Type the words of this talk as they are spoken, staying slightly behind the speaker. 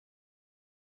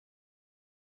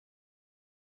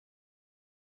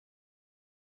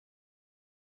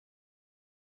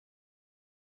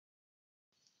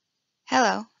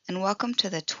Hello, and welcome to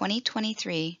the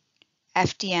 2023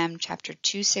 FDM Chapter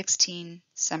 216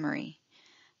 Summary.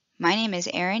 My name is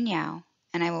Erin Yao,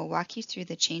 and I will walk you through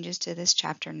the changes to this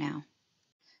chapter now.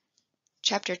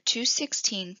 Chapter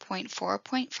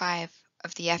 216.4.5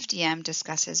 of the FDM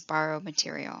discusses borrowed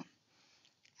material.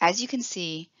 As you can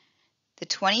see, the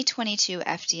 2022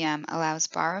 FDM allows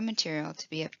borrowed material to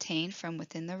be obtained from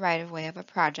within the right-of-way of a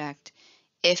project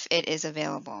if it is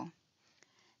available.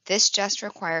 This just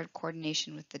required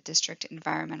coordination with the District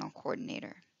Environmental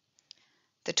Coordinator.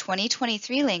 The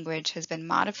 2023 language has been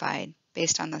modified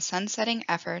based on the sunsetting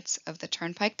efforts of the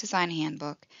Turnpike Design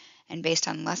Handbook and based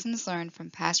on lessons learned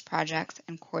from past projects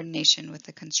and coordination with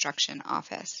the Construction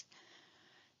Office.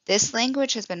 This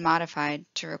language has been modified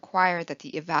to require that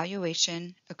the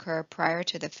evaluation occur prior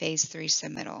to the Phase 3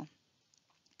 submittal.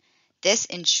 This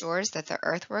ensures that the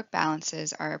earthwork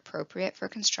balances are appropriate for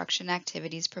construction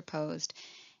activities proposed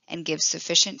and gives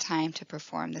sufficient time to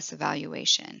perform this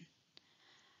evaluation.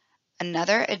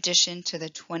 Another addition to the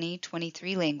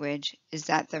 2023 language is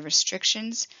that the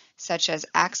restrictions such as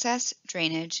access,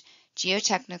 drainage,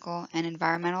 geotechnical, and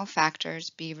environmental factors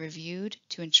be reviewed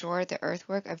to ensure the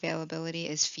earthwork availability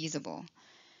is feasible.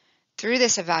 Through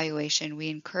this evaluation, we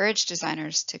encourage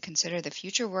designers to consider the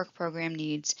future work program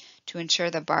needs to ensure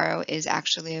the borrow is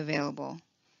actually available.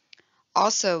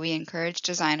 Also, we encourage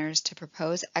designers to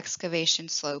propose excavation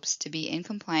slopes to be in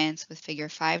compliance with Figure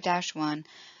 5-1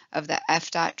 of the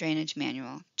FDOT Drainage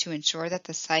Manual to ensure that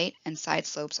the site and side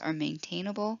slopes are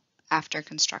maintainable after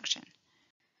construction.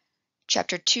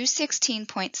 Chapter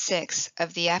 216.6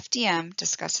 of the FDM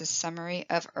discusses summary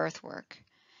of earthwork.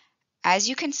 As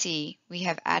you can see, we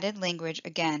have added language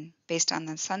again based on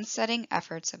the sunsetting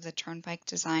efforts of the Turnpike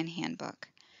Design Handbook.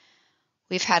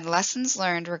 We've had lessons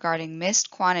learned regarding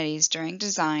missed quantities during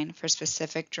design for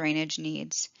specific drainage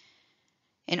needs.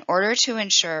 In order to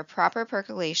ensure proper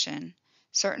percolation,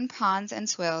 certain ponds and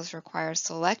swales require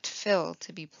select fill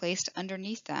to be placed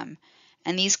underneath them,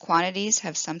 and these quantities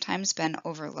have sometimes been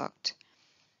overlooked.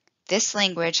 This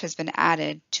language has been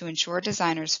added to ensure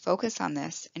designers focus on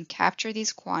this and capture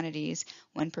these quantities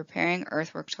when preparing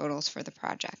earthwork totals for the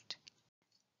project.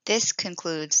 This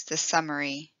concludes the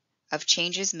summary of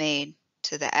changes made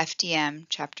to the FDM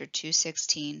Chapter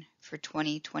 216 for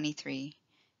 2023.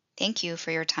 Thank you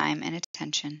for your time and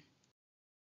attention.